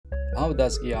How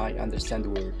does AI understand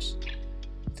words?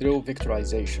 Through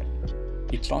vectorization.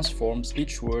 It transforms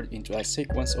each word into a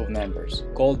sequence of numbers,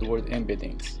 called word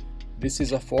embeddings. This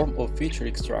is a form of feature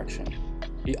extraction.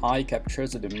 AI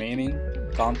captures the meaning,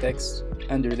 context,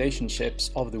 and relationships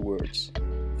of the words.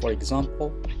 For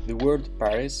example, the word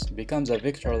Paris becomes a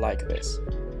vector like this,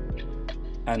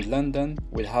 and London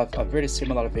will have a very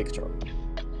similar vector.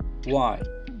 Why?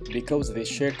 Because they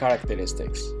share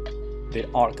characteristics. There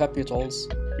are capitals,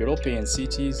 European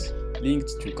cities,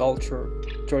 linked to culture,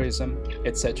 tourism,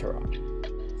 etc.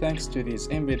 Thanks to these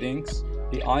embeddings,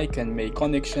 AI can make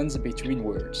connections between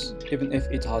words, even if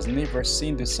it has never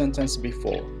seen the sentence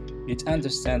before. It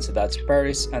understands that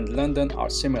Paris and London are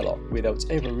similar without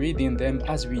ever reading them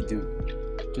as we do.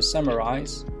 To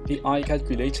summarize, AI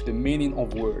calculates the meaning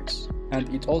of words,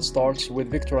 and it all starts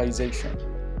with vectorization.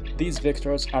 These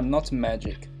vectors are not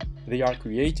magic. They are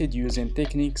created using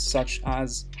techniques such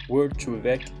as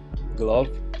word-to-vec, glove,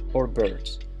 or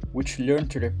BERT, which learn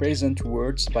to represent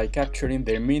words by capturing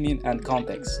their meaning and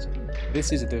context.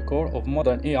 This is the core of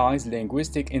modern AI's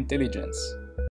linguistic intelligence.